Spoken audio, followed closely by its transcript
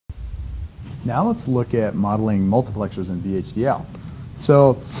Now let's look at modeling multiplexers in VHDL.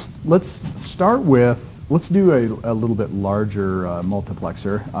 So let's start with, let's do a little bit larger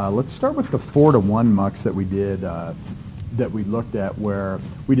multiplexer. Let's start with the 4-to-1 mux that we did, that we looked at, where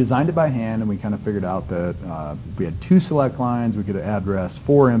we designed it by hand and we kind of figured out that if we had 2 select lines, we could address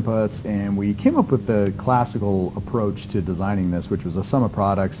 4 inputs, and we came up with the classical approach to designing this, which was a sum of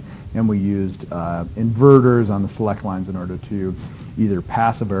products, and we used inverters on the select lines in order to either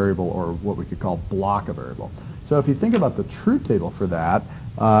pass a variable or what we could call block a variable. So if you think about the truth table for that,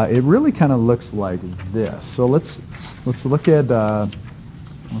 it really kind of looks like this. So let's look at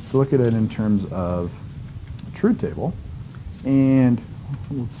it in terms of a truth table. And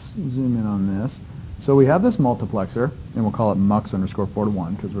let's zoom in on this. So we have this multiplexer, and we'll call it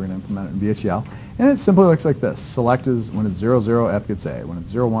mux_4-to-1 because we're going to implement it in VHDL. And it simply looks like this. Select is when it's 0, 0, F gets A. When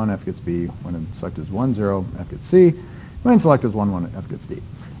it's 0, 1, F gets B. When select is 1, 0, F gets C. When select is 1, 1, F gets D.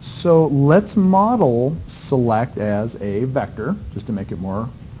 So let's model select as a vector, just to make it more,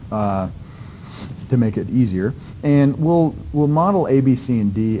 to make it easier. And we'll model A, B, C,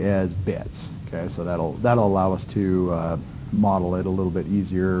 and D as bits. Okay, so that'll allow us to model it a little bit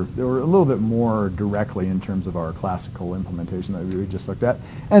easier, or a little bit more directly in terms of our classical implementation that we just looked at.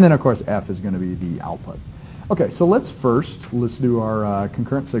 And then of course F is going to be the output. Okay, so let's do our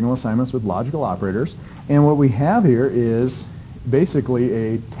concurrent signal assignments with logical operators. And what we have here is basically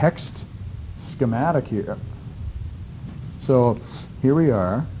a text schematic here. So here we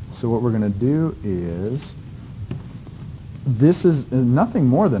are. So what we're going to do is, this is nothing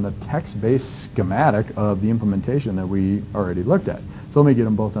more than a text-based schematic of the implementation that we already looked at. So let me get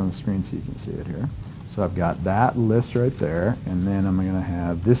them both on the screen so you can see it here. So I've got that list right there, and then I'm going to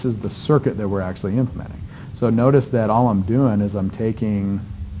have, this is the circuit that we're actually implementing. So notice that all I'm doing is I'm taking,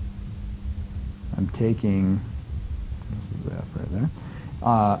 this is F right there,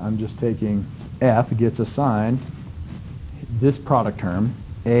 I'm just taking F gets assigned this product term,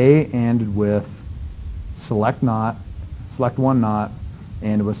 A ANDed with select not, select 1 not,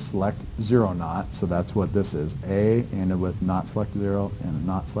 and with select 0 not, so that's what this is. A ANDed with not select 0 and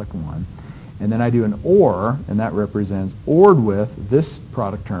not select 1. And then I do an OR, and that represents ORed with this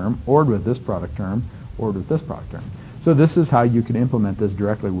product term, ORed with this product term, ORed with this product term. So this is how you can implement this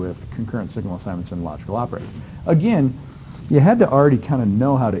directly with concurrent signal assignments and logical operators. Again, you had to already kind of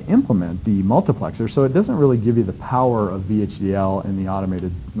know how to implement the multiplexer, so it doesn't really give you the power of VHDL and the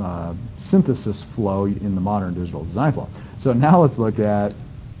automated synthesis flow in the modern digital design flow. So now let's look at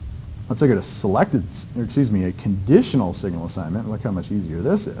a conditional signal assignment. Look how much easier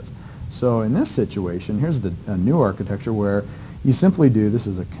this is. So in this situation, here's a new architecture where you simply do, this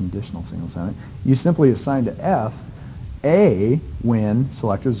is a conditional signal assignment, you simply assign to F A when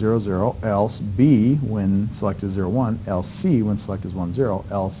select is 0, 0, else B when select is 0, 1, else C when select is 1, 0,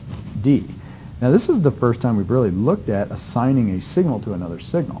 else D. Now this is the first time we've really looked at assigning a signal to another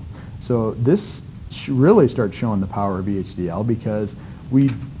signal. So this really starts showing the power of VHDL, because we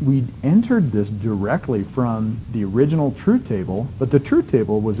entered this directly from the original truth table, but the truth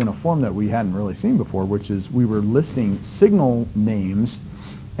table was in a form that we hadn't really seen before, which is we were listing signal names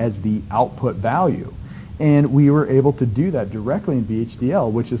as the output value. And we were able to do that directly in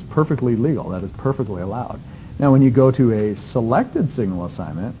VHDL, which is perfectly legal. That is perfectly allowed. Now when you go to a selected signal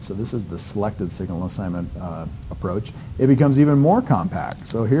assignment, so this is the selected signal assignment approach, it becomes even more compact.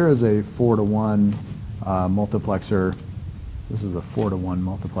 So here is a 4-to-1 multiplexer. This is a 4-to-1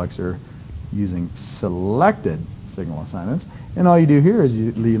 multiplexer using selected signal assignments. And all you do here is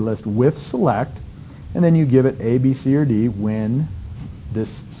you list with select, and then you give it A, B, C, or D when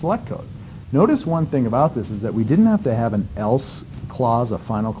this select code. Notice one thing about this is that we didn't have to have an else clause, a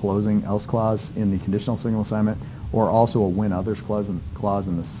final closing else clause in the conditional signal assignment, or also a when others clause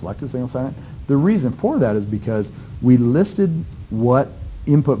in the selected signal assignment. The reason for that is because we listed what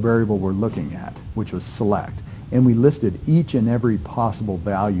input variable we're looking at, which was select, and we listed each and every possible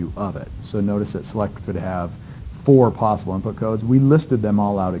value of it. So notice that select could have 4 possible input codes. We listed them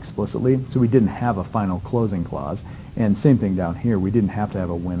all out explicitly, so we didn't have a final closing clause. And same thing down here, we didn't have to have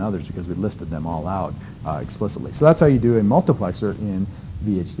a when others because we listed them all out explicitly. So that's how you do a multiplexer in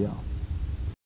VHDL.